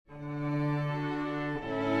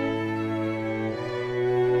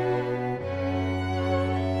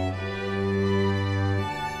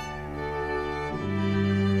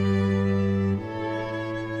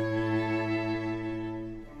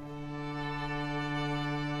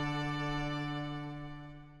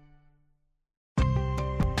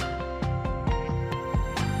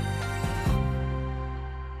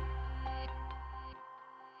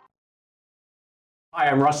Hi,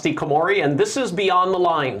 I'm Rusty Komori, and this is Beyond the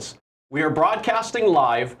Lines. We are broadcasting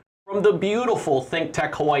live from the beautiful Think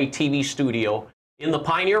Tech Hawaii TV studio in the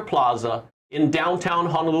Pioneer Plaza in downtown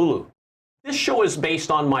Honolulu. This show is based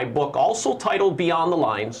on my book, also titled Beyond the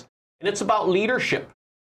Lines, and it's about leadership,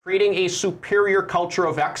 creating a superior culture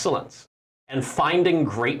of excellence, and finding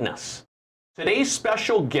greatness. Today's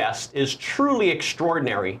special guest is truly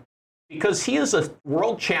extraordinary because he is a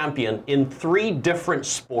world champion in 3 different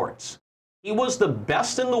sports. He was the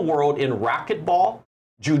best in the world in racquetball,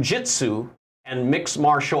 jiu-jitsu, and mixed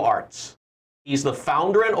martial arts. He's the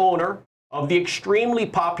founder and owner of the extremely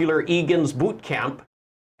popular Egan's Boot Camp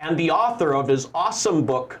and the author of his awesome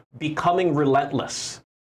book, Becoming Relentless.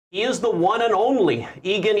 He is the one and only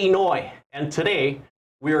Egan Inoue, and today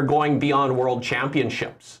we are going beyond world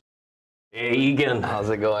championships. Hey, Egan. How's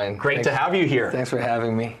it going? Great to have you here. Thanks for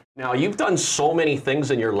having me. Now, you've done so many things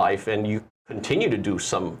in your life, and you continue to do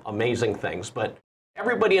some amazing things, but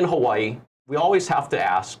everybody in Hawaii, we always have to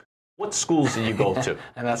ask, what schools did you go to?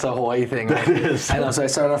 And that's a Hawaii thing, right? That is. I know, so I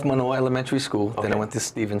started off Manoa Elementary School, Okay. then I went to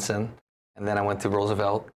Stevenson, and then I went to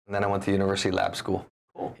Roosevelt, and then I went to University Lab School.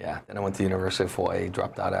 Cool. Yeah, then I went to University of Hawaii,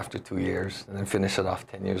 dropped out after 2 years, and then finished it off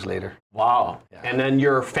 10 years later. Wow. Yeah. And then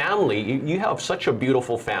your family, you have such a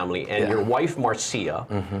beautiful family, and Yeah. your wife, Marcia,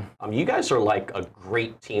 you guys are like a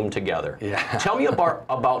great team together. Yeah. Tell me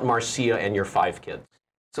about Marcia and your 5 kids.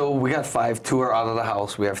 So we got 5, 2 are out of the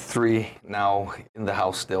house. We have 3 now in the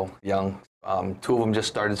house still, young. 2 of them just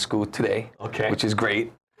started school today, Okay. which is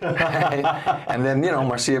great. And then, you know,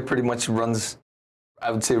 Marcia pretty much runs,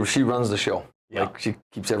 I would say she runs the show. Yeah. Like she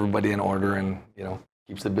keeps everybody in order and, you know,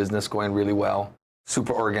 keeps the business going really well.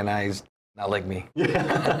 Super organized, not like me.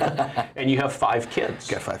 Yeah. And you have 5 kids.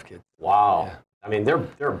 Got 5 kids. Wow. Yeah. I mean,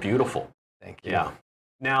 they're beautiful. Thank you. Yeah.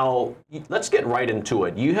 Now, let's get right into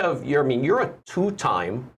it. You're a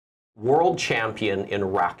 2-time world champion in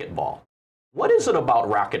racquetball. What is it about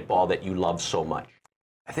racquetball that you love so much?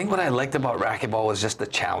 I think what I liked about racquetball was just the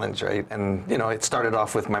challenge, right? And, you know, it started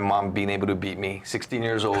off with my mom being able to beat me, 16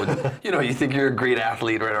 years old. You know, you think you're a great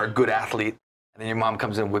athlete, right, or a good athlete, and then your mom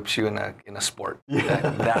comes and whips you in a sport.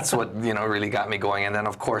 Yeah. That's what, you know, really got me going. And then,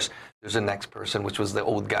 of course, there's the next person, which was the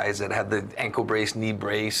old guys that had the ankle brace, knee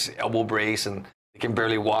brace, elbow brace, and they can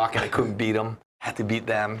barely walk, and I couldn't beat them. Had to beat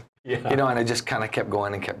them. Yeah. You know, and I just kind of kept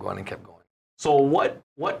going and kept going and kept going. So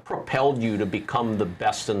what propelled you to become the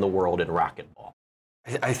best in the world in racquetball?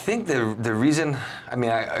 I think the reason, I mean,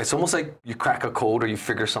 it's almost like you crack a code or you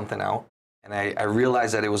figure something out. And I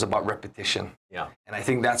realized that it was about repetition. Yeah. And I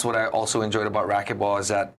think that's what I also enjoyed about racquetball is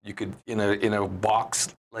that you could, in a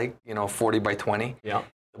box, like, you know, 40 by 20, Yeah.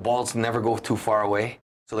 the balls never go too far away.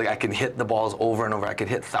 So like I can hit the balls over and over. I could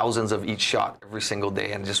hit thousands of each shot every single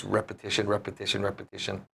day and just repetition, repetition,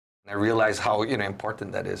 repetition. And I realized how, you know,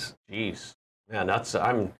 important that is. Jeez. Man,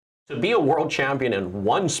 to be a world champion in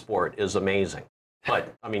 1 sport is amazing.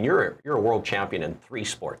 But I mean, you're a world champion in 3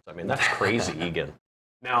 sports. I mean, that's crazy, Egan.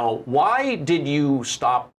 Now, why did you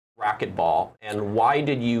stop racquetball, and why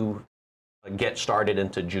did you get started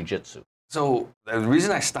into jiu-jitsu? So the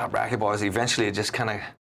reason I stopped racquetball is eventually it just kind of,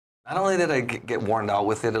 not only did I get worn out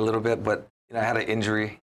with it a little bit, but, you know, I had an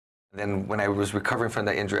injury. And then when I was recovering from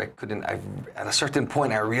that injury, at a certain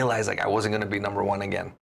point, I realized like I wasn't going to be number 1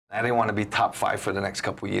 again. I didn't want to be top 5 for the next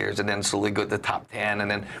couple of years and then slowly go to the top 10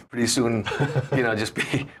 and then pretty soon, you know, just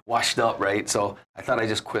be washed up, right? So I thought I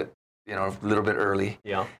just quit, you know, a little bit early.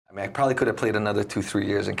 Yeah. I mean, I probably could have played another 2-3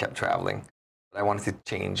 years and kept traveling, but I wanted to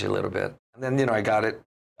change a little bit. And then, you know, I got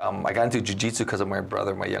into jiu-jitsu because of my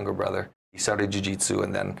brother, my younger brother. He started jiu-jitsu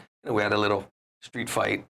and then, you know, we had a little street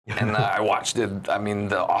fight and I watched it. I mean,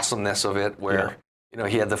 the awesomeness of it where, you know,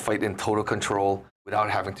 he had the fight in total control without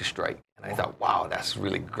having to strike. And I thought, wow, that's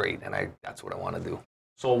really great. And that's what I want to do.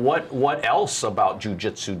 So what else about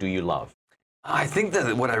jiu-jitsu do you love? I think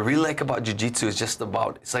that what I really like about jiu-jitsu is just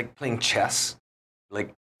it's like playing chess,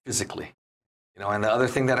 like physically. You know, and the other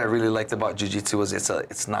thing that I really liked about jiu-jitsu was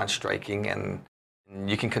it's non-striking and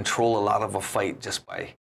you can control a lot of a fight just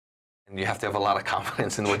by, and you have to have a lot of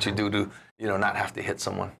confidence in what you do to, you know, not have to hit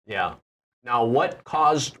someone. Yeah. Now, what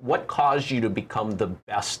caused you to become the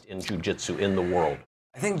best in jiu-jitsu in the world?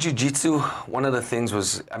 I think jiu-jitsu, one of the things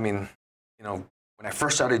was, I mean, you know, when I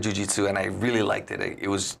first started jiu-jitsu and I really liked it, it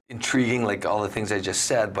was intriguing, like all the things I just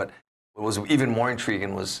said, but what was even more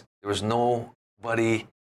intriguing was there was nobody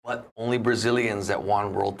but only Brazilians that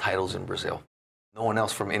won world titles in Brazil. No one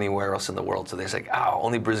else from anywhere else in the world. So they're like,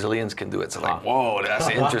 only Brazilians can do it. So like, whoa, that's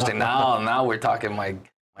interesting. Now we're talking my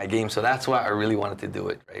game. So that's why I really wanted to do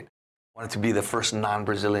it, right? I wanted to be the first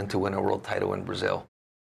non-Brazilian to win a world title in Brazil.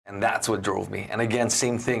 And that's what drove me. And again,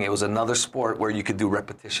 same thing. It was another sport where you could do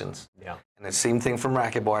repetitions. Yeah. And the same thing from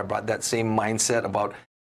racquetball. I brought that same mindset about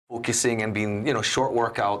focusing and being, short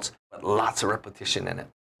workouts, but lots of repetition in it.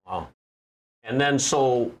 Wow. And then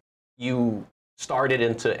so you started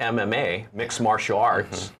into MMA, mixed martial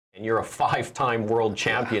arts, and you're a 5-time world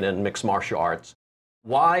champion in mixed martial arts.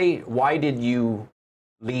 Why did you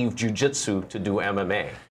leave jiu-jitsu to do MMA?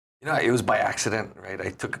 It was by accident, right? I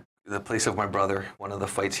took the place of my brother. One of the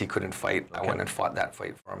fights he couldn't fight, I went and fought that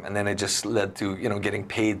fight for him. And then it just led to, getting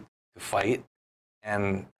paid to fight.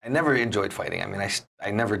 And I never enjoyed fighting. I mean,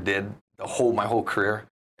 I never did my whole career.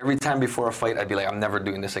 Every time before a fight, I'd be like, I'm never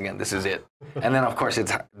doing this again. This is it. And then, of course,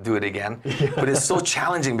 it's do it again. But it's so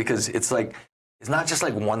challenging because it's not just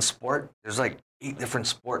like one sport. There's like 8 different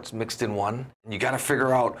sports mixed in one. And you got to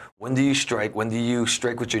figure out, when do you strike? When do you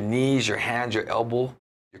strike with your knees, your hands, your elbow,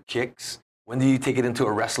 your kicks? When do you take it into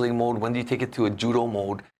a wrestling mode? When do you take it to a judo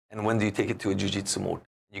mode? And when do you take it to a jiu-jitsu mode?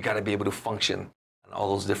 You got to be able to function on all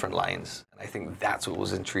those different lines. And I think that's what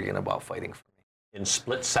was intriguing about fighting for me. In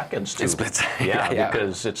split seconds, too. In split seconds, yeah,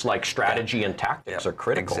 because it's like strategy and tactics are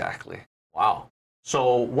critical. Exactly. Wow.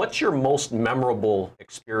 So what's your most memorable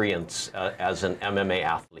experience as an MMA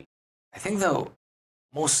athlete? I think the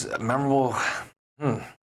most memorable,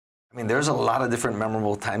 there's a lot of different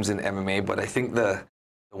memorable times in MMA, but I think the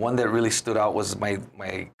one that really stood out was my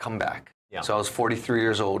comeback. Yeah. So I was 43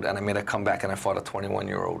 years old, and I made a comeback, and I fought a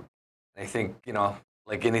 21-year-old. I think,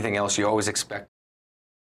 like anything else,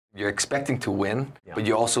 you're expecting to win, but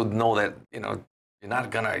you also know that, you're not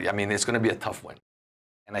gonna, it's gonna be a tough win.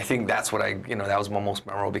 And I think that's what that was my most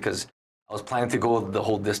memorable, because I was planning to go the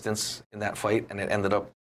whole distance in that fight, and it ended up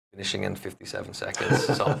finishing in 57 seconds.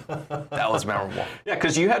 So that was memorable. Yeah,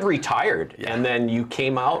 because you had retired, and then you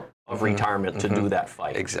came out of retirement to do that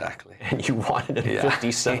fight. Exactly. And you won it in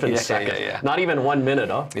 57 seconds. Yeah. Not even 1 minute,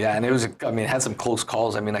 huh? Yeah, and it was, it had some close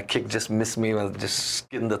calls. A kick just missed me, just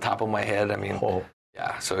skidding the top of my head.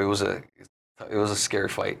 Yeah, so it was a scary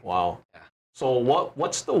fight. Wow. Yeah. So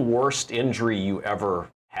what's the worst injury you ever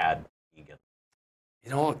had, Egan?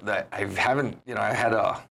 I had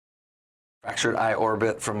a fractured eye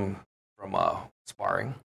orbit from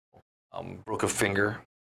sparring, broke a finger,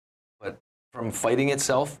 but from fighting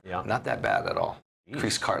itself, not that bad at all.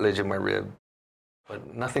 Increased cartilage in my rib,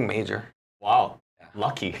 but nothing major. Wow,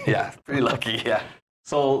 lucky. Yeah, pretty lucky, yeah.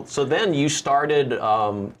 So then you started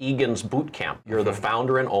Egan's Boot Camp. You're the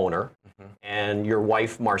founder and owner, and your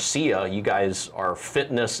wife, Marcia, you guys are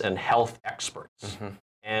fitness and health experts.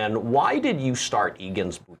 And why did you start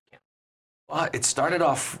Egan's Boot Camp? Well, it started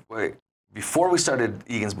off, before we started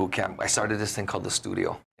Egan's Boot Camp, I started this thing called The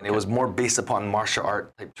Studio. And it was more based upon martial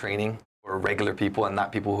art type training for regular people and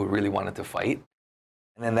not people who really wanted to fight.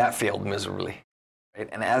 And then that failed miserably. Right?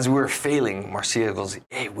 And as we were failing, Marcia goes,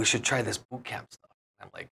 hey, we should try this boot camp stuff. I'm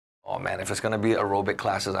like, oh man, if it's going to be aerobic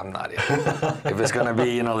classes, I'm not in. If it's going to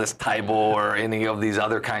be, this Taibo or any of these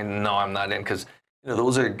other kind, no, I'm not in. Because,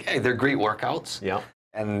 those are, they're great workouts. Yeah.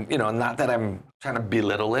 And, not that I'm trying to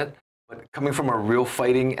belittle it, but coming from a real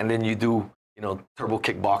fighting and then you do, turbo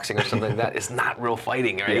kickboxing or something like that, it's not real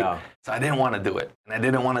fighting, right? Yeah. So I didn't want to do it. And I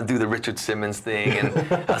didn't want to do the Richard Simmons thing. And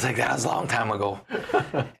I was like, that was a long time ago.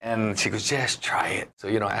 And she goes, just try it. So,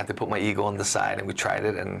 I had to put my ego on the side, and we tried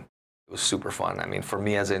it, and it was super fun. For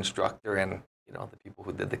me as an instructor and, the people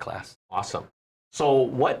who did the class. Awesome. So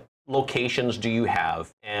what locations do you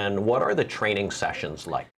have, and what are the training sessions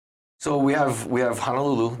like? So we have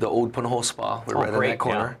Honolulu, the old Punahou Spa. We're right in that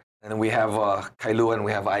corner. Yeah. And then we have Kailua, and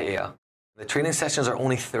we have Aiea. The training sessions are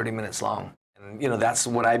only 30 minutes long. And, that's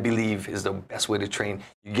what I believe is the best way to train.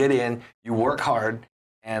 You get in, you work hard,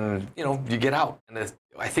 and, you get out. And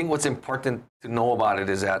I think what's important to know about it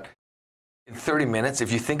is that in 30 minutes,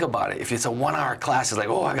 if you think about it, if it's a 1-hour class, it's like,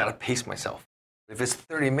 oh, I got to pace myself. If it's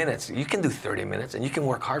 30 minutes, you can do 30 minutes, and you can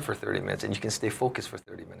work hard for 30 minutes, and you can stay focused for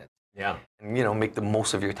 30 minutes. Yeah. And, make the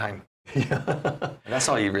most of your time. Yeah. That's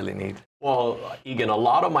all you really need. Well, Egan, a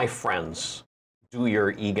lot of my friends do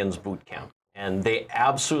your Egan's Boot Camp, and they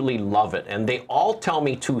absolutely love it. And they all tell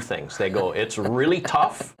me 2 things. They go, it's really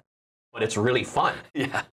tough, but it's really fun.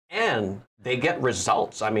 Yeah. And they get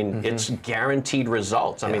results. It's guaranteed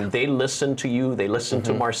results. They listen to you. They listen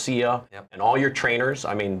to Marcia and all your trainers.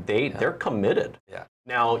 They're committed. Yeah.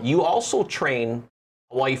 Now, you also train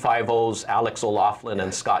Hawaii Five-O's Alex O'Loughlin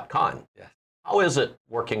and Scott Kahn. Yeah. How is it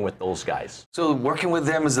working with those guys? So working with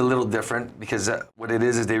them is a little different, because what it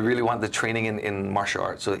is they really want the training in martial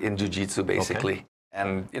arts, so in jiu-jitsu basically. Okay.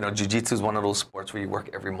 And jiu-jitsu is one of those sports where you work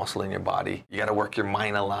every muscle in your body. You got to work your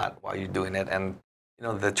mind a lot while you're doing it. And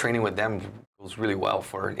the training with them goes really well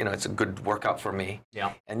for, it's a good workout for me.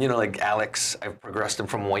 Yeah. And, like Alex, I've progressed him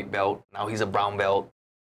from white belt. Now he's a brown belt.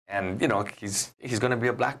 And, he's going to be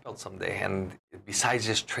a black belt someday. And besides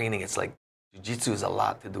just training, it's like jiu-jitsu is a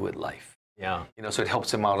lot to do with life. Yeah. So it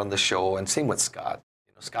helps him out on the show. And same with Scott.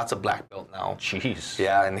 Scott's a black belt now. Jeez.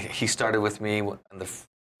 Yeah, and he started with me in the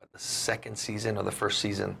second season or the first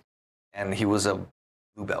season. And he was a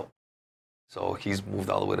blue belt. So he's moved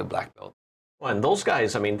all the way to black belt. Well, and those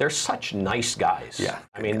guys, I mean, they're such nice guys. Yeah.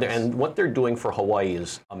 I mean, and what they're doing for Hawaii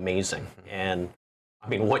is amazing. And I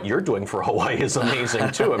mean, what you're doing for Hawaii is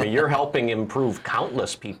amazing too. I mean, you're helping improve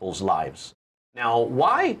countless people's lives. Now,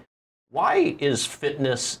 why is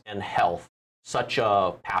fitness and health such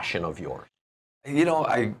a passion of yours?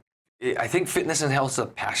 I think fitness and health is a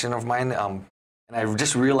passion of mine. And I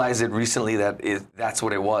just realized it recently that that's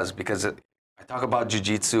what it was, because I talk about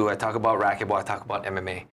jiu-jitsu, I talk about racquetball, I talk about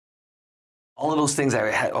MMA. All of those things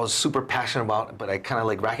I was super passionate about, but I kind of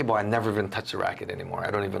like racquetball, I never even touch the racket anymore. I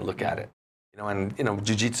don't even look at it. And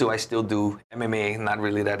jiu-jitsu I still do. MMA, not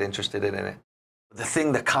really that interested in it. But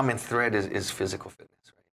the common thread is physical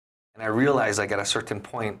fitness, right? And I realized, like, at a certain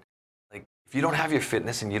point, like, if you don't have your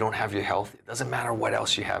fitness and you don't have your health, it doesn't matter what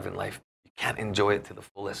else you have in life. You can't enjoy it to the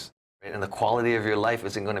fullest, right? And the quality of your life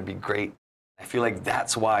isn't going to be great. I feel like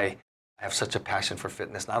that's why I have such a passion for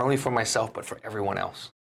fitness, not only for myself, but for everyone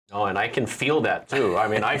else. Oh, and I can feel that too. I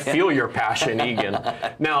mean, I feel your passion, Egan.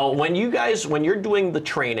 Now, when you're doing the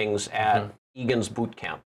trainings at Egan's boot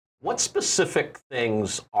camp, what specific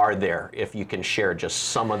things are there, if you can share just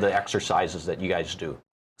some of the exercises that you guys do?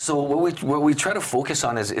 So what we try to focus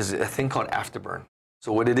on is a thing called afterburn.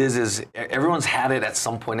 So what it is everyone's had it at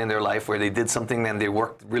some point in their life where they did something and they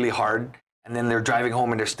worked really hard, and then they're driving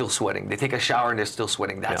home and they're still sweating. They take a shower and they're still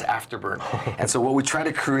sweating. That's afterburn. And so what we try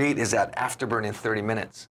to create is that afterburn in 30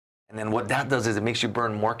 minutes. And then what that does is it makes you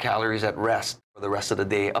burn more calories at rest for the rest of the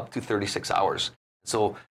day, up to 36 hours.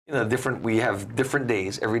 So, we have different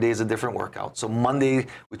days. Every day is a different workout. So Monday,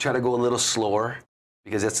 we try to go a little slower,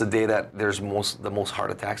 because it's the day that there's the most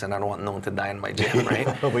heart attacks, and I don't want no one to die in my gym,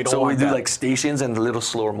 right? we do like stations and little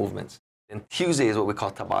slower movements. And Tuesday is what we call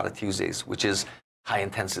Tabata Tuesdays, which is high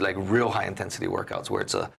intensity, like real high intensity workouts, where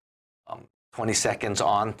it's a 20 seconds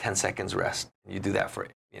on, 10 seconds rest. You do that for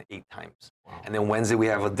 8 times. Wow. And then Wednesday we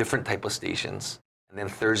have a different type of stations. And then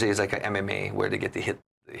Thursday is like a MMA, where they get to hit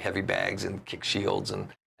the heavy bags and kick shields. And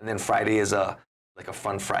then Friday is like a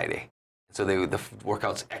fun Friday. And so the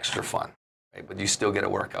workout's extra fun, right? But you still get a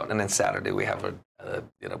workout. And then Saturday we have a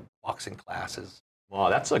boxing classes. Wow,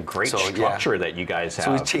 that's a great structure that you guys have.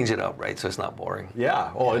 So we change it up, right? So it's not boring.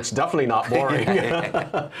 Yeah, it's definitely not boring.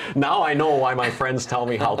 Now I know why my friends tell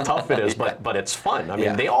me how tough it is, but it's fun. I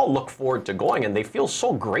mean, they all look forward to going, and they feel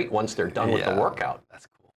so great once they're done with the workout. That's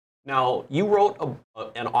cool. Now, you wrote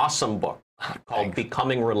an awesome book called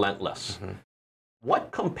Becoming Relentless.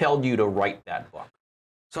 What compelled you to write that book?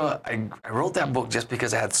 So I wrote that book just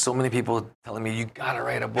because I had so many people telling me, you gotta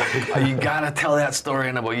write a book. You gotta tell that story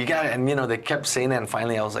in a book. You gotta, and they kept saying that, and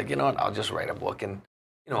finally I was like, you know what, I'll just write a book. And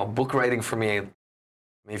book writing for me, I mean,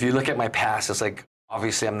 if you look at my past, it's like,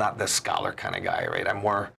 obviously I'm not the scholar kind of guy, right? I'm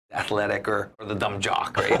more athletic or the dumb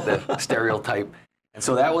jock, right? The stereotype. And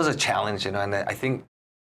so that was a challenge, and I think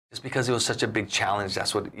just because it was such a big challenge,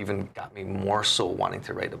 that's what even got me more so wanting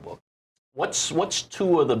to write a book. What's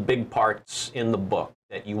 2 of the big parts in the book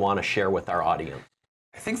that you want to share with our audience?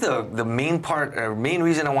 I think the main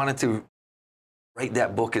reason I wanted to write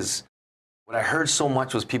that book is what I heard so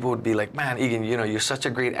much was people would be like, man, Egan, you're such a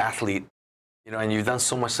great athlete, and you've done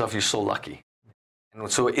so much stuff, you're so lucky. And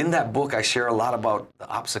so in that book, I share a lot about the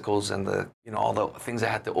obstacles and all the things I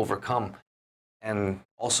had to overcome. And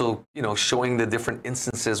also, showing the different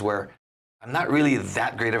instances where I'm not really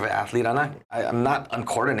that great of an athlete. I'm not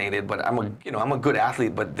uncoordinated, but I'm a good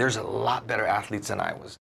athlete, but there's a lot better athletes than I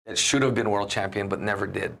was that should have been world champion, but never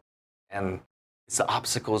did. And it's the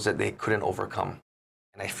obstacles that they couldn't overcome.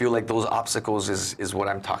 And I feel like those obstacles is what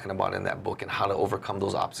I'm talking about in that book, and how to overcome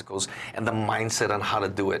those obstacles, and the mindset on how to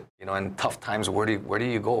do it. In tough times, where do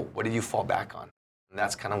you go? What do you fall back on? And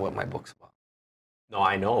that's kind of what my book's about. No,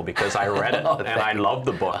 I know, because I read it and I love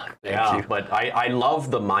the book. Thank you. But I love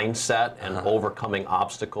the mindset and overcoming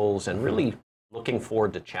obstacles and really looking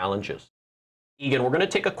forward to challenges. Egan, we're going to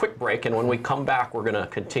take a quick break, and when we come back, we're going to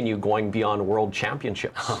continue going beyond world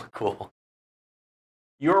championships. Oh, cool.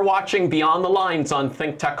 You're watching Beyond the Lines on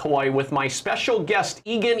Think Tech Hawaii with my special guest,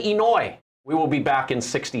 Egan Inoue. We will be back in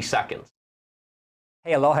 60 seconds.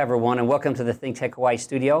 Hey, aloha everyone, and welcome to the Think Tech Hawaii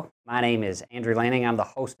studio. My name is Andrew Lanning. I'm the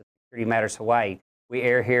host of Security Matters Hawaii. We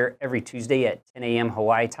air here every Tuesday at 10 a.m.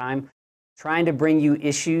 Hawaii time, trying to bring you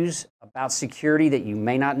issues about security that you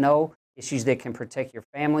may not know, issues that can protect your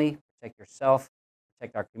family, protect yourself,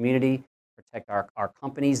 protect our community, protect our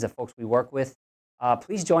companies, the folks we work with.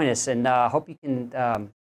 Please join us, and hope you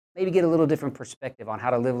can maybe get a little different perspective on how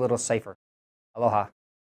to live a little safer. Aloha.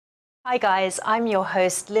 Hi guys, I'm your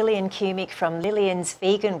host Lillian Kumick from Lillian's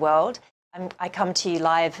Vegan World. I come to you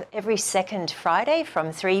live every second Friday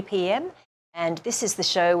from 3 p.m. and this is the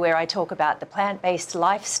show where I talk about the plant-based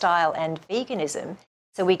lifestyle and veganism.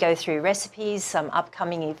 So we go through recipes, some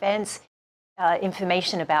upcoming events,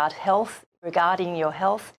 information about health, regarding your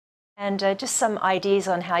health, and just some ideas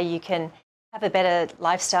on how you can have a better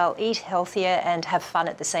lifestyle, eat healthier, and have fun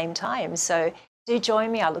at the same time. So do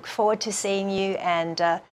join me. I look forward to seeing you, and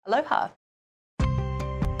aloha.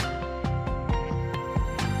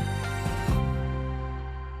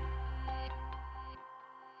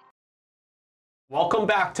 Welcome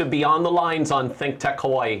back to Beyond the Lines on Think Tech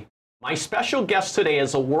Hawaii. My special guest today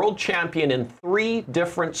is a world champion in 3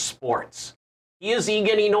 different sports. He is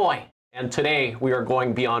Egan Inoue, and today we are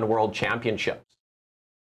going beyond world championships.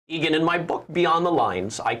 Egan, in my book Beyond the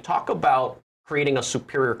Lines, I talk about creating a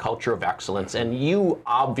superior culture of excellence, and you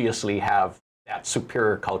obviously have that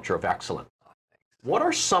superior culture of excellence. What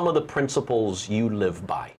are some of the principles you live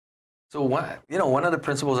by? So one of the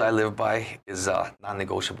principles I live by is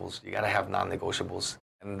non-negotiables. You got to have non-negotiables,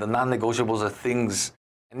 and the non-negotiables are things.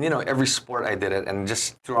 And every sport I did it, and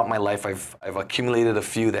just throughout my life, I've accumulated a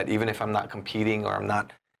few that even if I'm not competing or I'm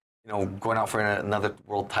not, going out for another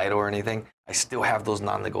world title or anything, I still have those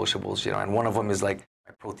non-negotiables. And one of them is like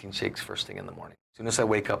my protein shakes first thing in the morning. As soon as I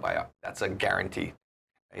wake up, that's a guarantee.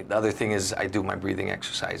 Right? The other thing is I do my breathing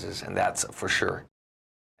exercises, and that's for sure.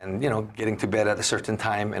 And getting to bed at a certain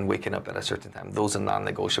time and waking up at a certain time, those are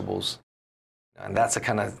non-negotiables. And that's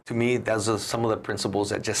to me, those are some of the principles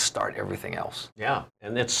that just start everything else. Yeah,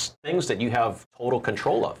 and it's things that you have total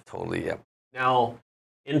control of. Totally, yeah. Now,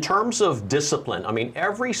 in terms of discipline, I mean,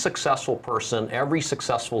 every successful person, every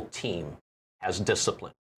successful team has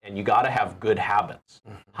discipline, and you got to have good habits.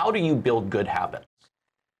 Mm-hmm. How do you build good habits?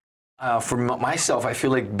 For myself, I feel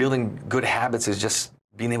like building good habits is just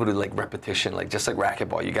being able to repetition, just like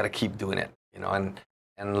racquetball. You got to keep doing it,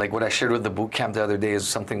 And like what I shared with the boot camp the other day is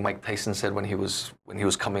something Mike Tyson said when he was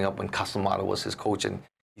coming up, when Kasamata was his coach, and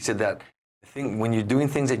he said that when you're doing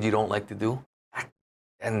things that you don't like to do, act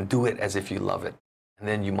and do it as if you love it, and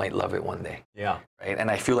then you might love it one day. Yeah. Right.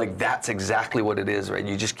 And I feel like that's exactly what it is, right?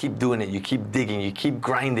 You just keep doing it, you keep digging, you keep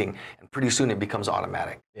grinding, and pretty soon it becomes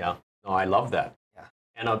automatic. Yeah. No, I love that. Yeah.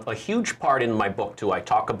 And a huge part in my book too, I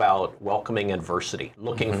talk about welcoming adversity,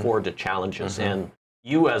 looking forward to challenges, and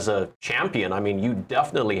you as a champion, I mean, you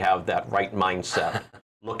definitely have that right mindset,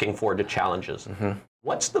 looking forward to challenges.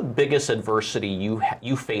 What's the biggest adversity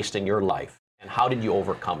you faced in your life, and how did you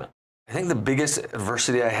overcome it? I think the biggest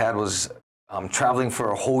adversity I had was traveling for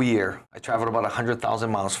a whole year. I traveled about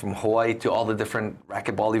 100,000 miles from Hawaii to all the different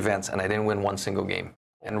racquetball events, and I didn't win one single game.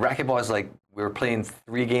 And racquetball is we were playing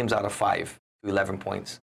 3 games out of 5 to 11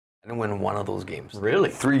 points. I didn't win one of those games. Really?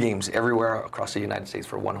 3 games everywhere across the United States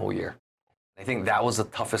for one whole year. I think that was the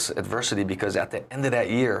toughest adversity because at the end of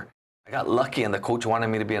that year, I got lucky and the coach wanted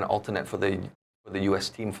me to be an alternate for the U.S.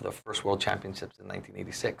 team for the first World Championships in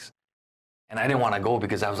 1986. And I didn't want to go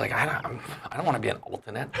because I was like, I don't want to be an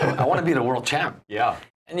alternate. I want to be the world champ. Yeah.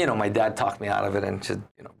 And my dad talked me out of it and said,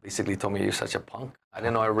 basically told me, you're such a punk. I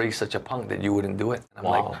didn't know I raised such a punk that you wouldn't do it. And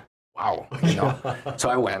I'm like, wow. So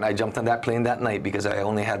I went. I jumped on that plane that night because I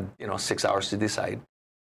only had 6 hours to decide.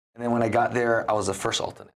 And then when I got there, I was the first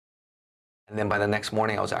alternate. And then by the next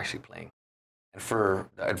morning, I was actually playing. And for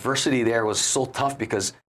the adversity there was so tough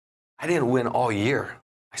because I didn't win all year.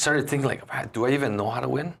 I started thinking do I even know how to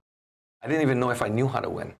win? I didn't even know if I knew how to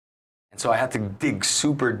win. And so I had to dig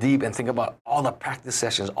super deep and think about all the practice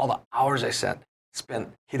sessions, all the hours I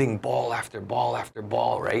spent hitting ball after ball after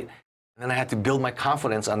ball, right? And then I had to build my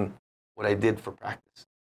confidence on what I did for practice.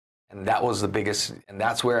 And that was the biggest, and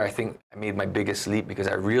that's where I think I made my biggest leap because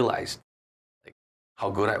I realized how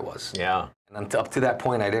good I was. Yeah. And up to that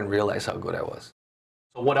point, I didn't realize how good I was.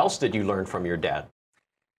 So what else did you learn from your dad?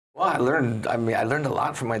 Well, I learned a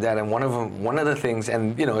lot from my dad, and one of the things,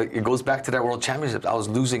 and it goes back to that World Championship. I was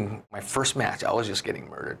losing my first match. I was just getting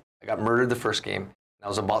murdered. I got murdered the first game, and I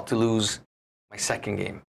was about to lose my second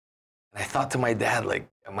game. And I thought to my dad,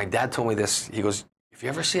 my dad told me this. He goes, if you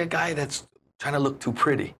ever see a guy that's trying to look too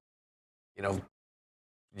pretty,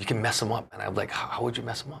 you can mess him up. And I'm like, how would you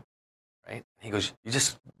mess him up? Right? He goes, you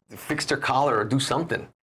just fix their collar or do something.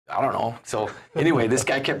 I don't know. So anyway, this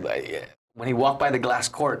guy kept, when he walked by the glass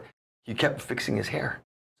court, he kept fixing his hair.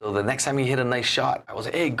 So the next time he hit a nice shot, I was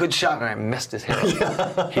like, hey, good shot, and I messed his hair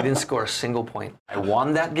up. He didn't score a single point. I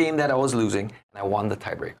won that game that I was losing, and I won the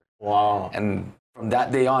tiebreaker. Wow. And from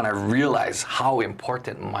that day on, I realized how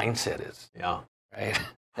important mindset is. Yeah. Right?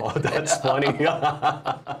 Oh, that's funny.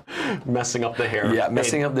 Messing up the hair. Yeah,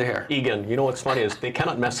 messing up the hair. Egan, you know what's funny is they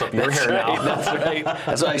cannot mess up your hair now. That's right.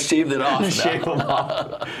 That's why I shaved it off. You shave them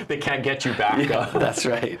off. They can't get you back. Yeah, that's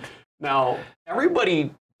right. Now, everybody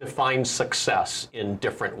defines success in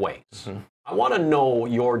different ways. I want to know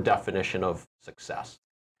your definition of success.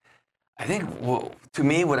 I think, well, to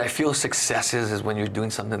me, what I feel success is when you're doing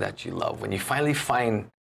something that you love. When you finally find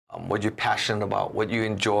what you're passionate about, what you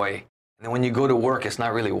enjoy. And then when you go to work, it's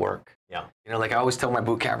not really work. Yeah. You know, like I always tell my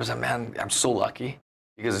boot campers, man, I'm so lucky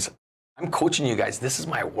because I'm coaching you guys. This is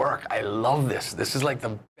my work. I love this. This is like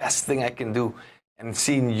the best thing I can do. And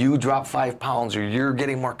seeing you drop 5 pounds, or you're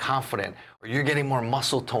getting more confident, or you're getting more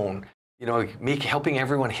muscle tone, you know, helping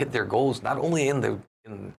everyone hit their goals, not only in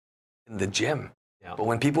the gym, but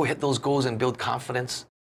when people hit those goals and build confidence,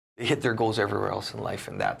 they hit their goals everywhere else in life,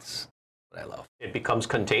 and that's what I love. It becomes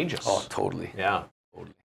contagious. Oh, totally. Yeah.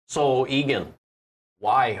 Totally. So, Egan,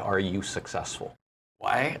 why are you successful?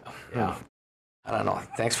 Why? Yeah. I don't know.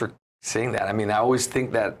 Thanks for saying that. I mean, I always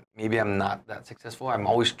think that maybe I'm not that successful. I'm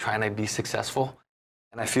always trying to be successful.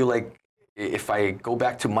 And I feel like if I go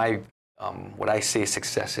back to my, what I say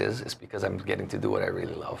success is because I'm getting to do what I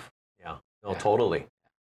really love. Yeah, no, totally.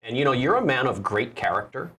 And you know, you're a man of great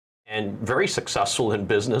character and very successful in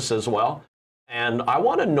business as well. And I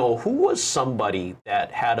want to know, who was somebody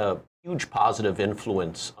that had a huge positive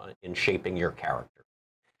influence in shaping your character?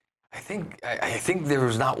 I think there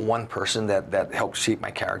was not one person that helped shape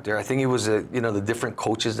my character. I think it was the different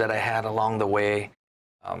coaches that I had along the way.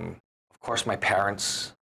 Of course, my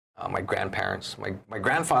parents, my grandparents. My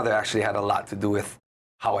grandfather actually had a lot to do with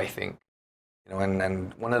how I think. You know,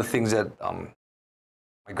 and one of the things that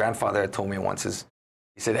my grandfather had told me once is,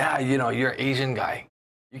 he said, you know, you're an Asian guy.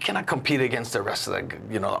 You cannot compete against the rest of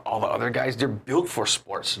all the other guys. They're built for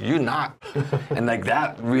sports. You're not. And like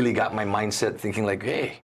that really got my mindset thinking like,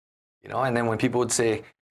 hey, you know. And then when people would say,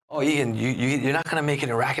 oh, Egan, you're not going to make it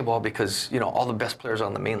in racquetball because, you know, all the best players are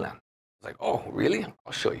on the mainland. It's like, oh, really?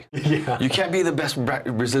 I'll show you. Yeah. You can't be the best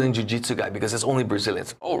Brazilian Jiu-Jitsu guy because it's only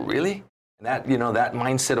Brazilians. Oh, really? And that, you know, that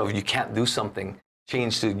mindset of you can't do something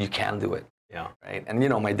changed to you can do it. Yeah. Right. And, you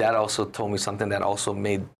know, my dad also told me something that also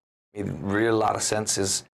made real lot of sense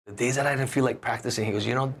is the days that I didn't feel like practicing, he goes,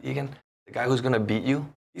 you know, Egan, the guy who's going to beat you,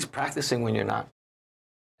 he's practicing when you're not.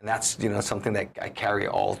 And that's, you know, something that I carry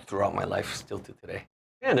all throughout my life still to today.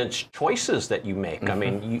 And it's choices that you make. I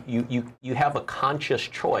mean, you have a conscious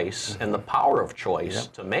choice and the power of choice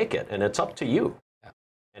to make it, and it's up to you.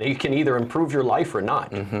 And you can either improve your life or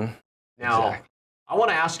not. Now, I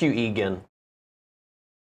want to ask you, Egan,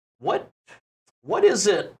 what is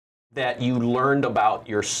it that you learned about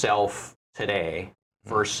yourself today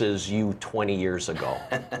versus you 20 years ago?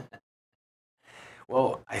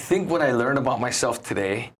 Well, I think what I learned about myself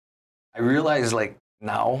today, I realize like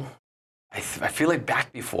now, I feel like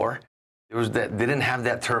back before, they didn't have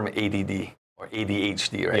that term ADD or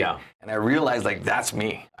ADHD, right? Yeah. And I realized like that's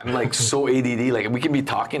me. I'm like so ADD. Like we can be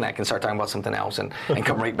talking, I can start talking about something else and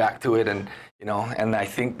come right back to it, and you know. And I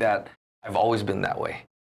think that I've always been that way,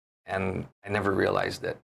 and I never realized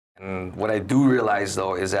it. And what I do realize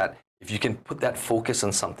though is that if you can put that focus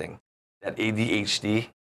on something, that ADHD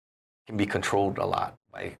can be controlled a lot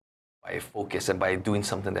by focus and by doing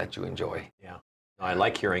something that you enjoy. Yeah. I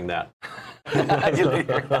like hearing that. ADD,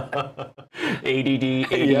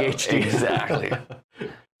 ADHD. Yep, exactly.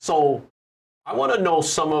 So I want to know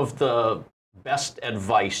some of the best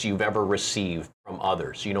advice you've ever received from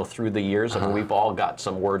others, you know, through the years. I mean, we've all got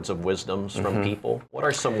some words of wisdoms from people. What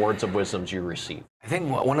are some words of wisdoms you received? I think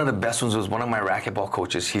one of the best ones was one of my racquetball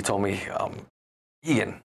coaches. He told me,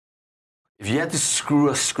 Egan, if you had to screw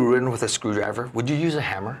a screw in with a screwdriver, would you use a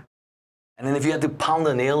hammer? And then if you had to pound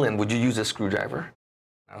a nail in, would you use a screwdriver?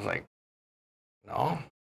 I was like, no.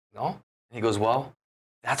 And he goes, well,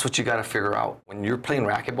 that's what you got to figure out. When you're playing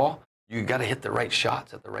racquetball, you got to hit the right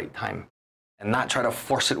shots at the right time and not try to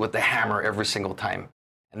force it with the hammer every single time.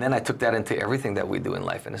 And then I took that into everything that we do in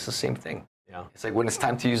life, and it's the same thing. Yeah. It's like when it's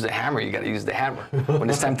time to use the hammer, you got to use the hammer. When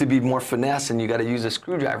it's time to be more finesse and you got to use a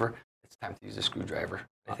screwdriver, it's time to use a screwdriver.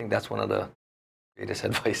 I think that's one of the greatest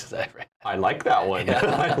advices I've read. I like that one. Yeah.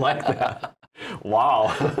 I like that.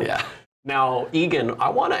 Wow. Yeah. Now, Egan, I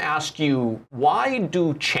want to ask you, why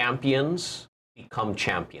do champions become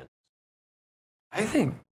champions? I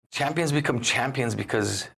think champions become champions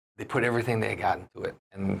because they put everything they got into it.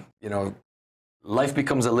 And, you know, life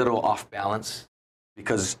becomes a little off balance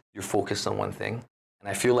because you're focused on one thing. And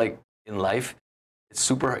I feel like in life, it's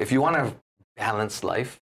super, if you want to balance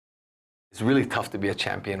life, it's really tough to be a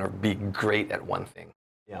champion or be great at one thing.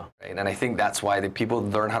 Yeah. Right? And I think that's why the people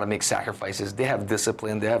learn how to make sacrifices. They have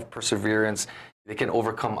discipline, they have perseverance, they can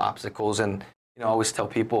overcome obstacles. And, I always tell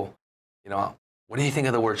people, what do you think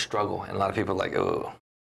of the word struggle? And a lot of people are like, oh.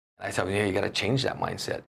 And I tell them, you got to change that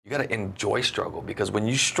mindset. You got to enjoy struggle, because when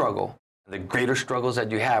you struggle, the greater struggles that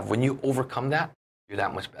you have, when you overcome that, you're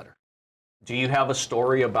that much better. Do you have a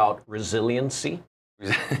story about resiliency?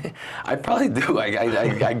 I probably do.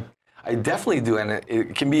 I definitely do, and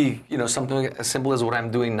it can be something as simple as what I'm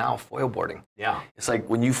doing now, foil boarding. Yeah. It's like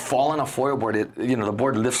when you fall on a foil board, the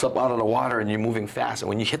board lifts up out of the water and you're moving fast, and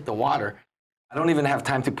when you hit the water, I don't even have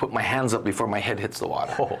time to put my hands up before my head hits the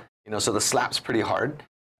water. Oh. So the slap's pretty hard.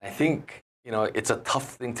 I think it's a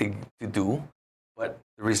tough thing to do, but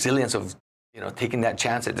the resilience of taking that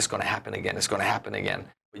chance that it's going to happen again, it's going to happen again,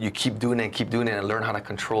 but you keep doing it and learn how to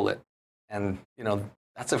control it, and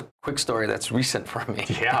that's a quick story that's recent for me.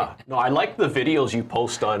 Yeah. No, I like the videos you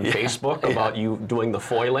post on Facebook about you doing the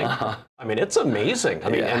foiling. I mean, it's amazing. I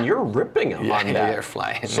mean, and you're ripping them on that. Yeah, you're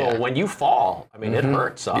flying. So when you fall, I mean, it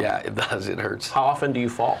hurts. Huh? Yeah, it does. It hurts. How often do you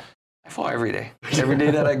fall? I fall every day. Every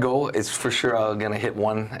day that I go, it's for sure I'm going to hit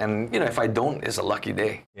one. And, if I don't, it's a lucky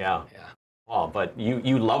day. Yeah. Yeah. Oh, but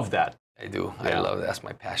you love that. I do. Yeah. I love that. That's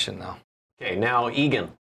my passion now. Okay. Now,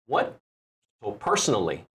 Egan,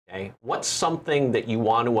 personally, okay, what's something that you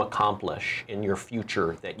want to accomplish in your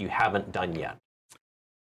future that you haven't done yet?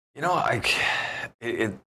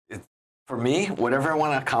 For me, whatever I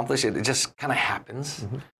want to accomplish, it just kind of happens.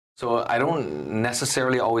 So I don't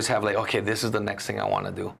necessarily always have like, okay, this is the next thing I want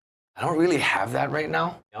to do. I don't really have that right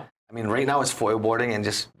now. Yep. I mean, right now it's foil boarding and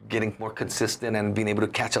just getting more consistent and being able to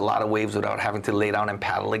catch a lot of waves without having to lay down and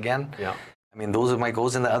paddle again. Yeah. I mean, those are my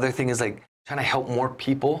goals. And the other thing is like trying to help more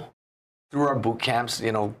people through our boot camps.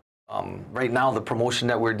 Right now, the promotion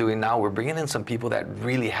that we're doing now, we're bringing in some people that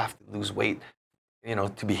really have to lose weight,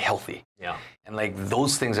 to be healthy. Yeah. And like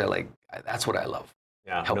those things are like, that's what I love.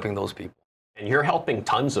 Yeah. Helping those people. And you're helping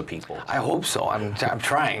tons of people. I hope so. I'm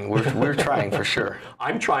trying. We're trying for sure.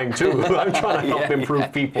 I'm trying too. I'm trying to help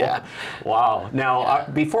improve people. Yeah. Wow. Now,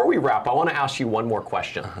 before we wrap, I want to ask you one more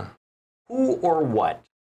question. Who or what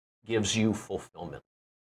gives you fulfillment?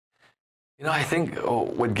 I think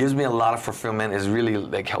what gives me a lot of fulfillment is really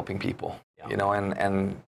like helping people. Yeah.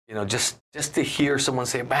 And just to hear someone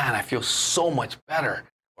say, "Man, I feel so much better,"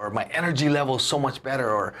 or "My energy level is so much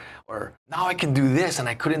better," or "Now I can do this and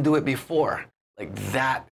I couldn't do it before." Like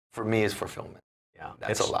that for me is fulfillment. Yeah,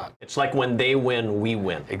 that's a lot. It's like when they win, we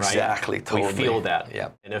win. Exactly. Right? Totally. We feel that. Yeah.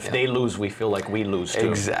 And if they lose, we feel like we lose too.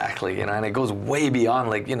 Exactly. And it goes way beyond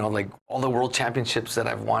like all the world championships that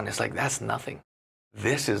I've won. It's like that's nothing.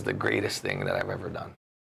 This is the greatest thing that I've ever done.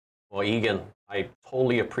 Well, Egan, I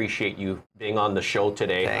totally appreciate you being on the show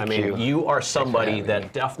today. Thank I mean, you are somebody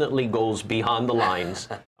that definitely goes beyond the lines.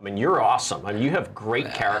 I mean, you're awesome. I mean, you have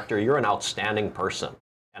great character. You're an outstanding person.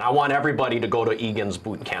 And I want everybody to go to Egan's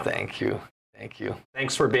boot camp. Thank you. Thank you.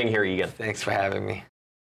 Thanks for being here, Egan. Thanks for having me.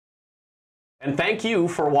 And thank you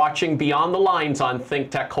for watching Beyond the Lines on Think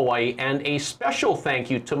Tech Hawaii. And a special thank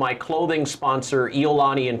you to my clothing sponsor,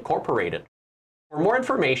 Iolani Incorporated. For more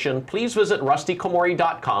information, please visit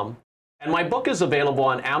rustykomori.com, and my book is available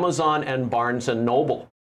on Amazon and Barnes &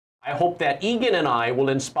 Noble. I hope that Egan and I will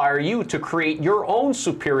inspire you to create your own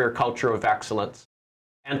superior culture of excellence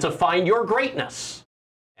and to find your greatness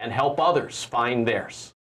and help others find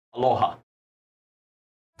theirs. Aloha.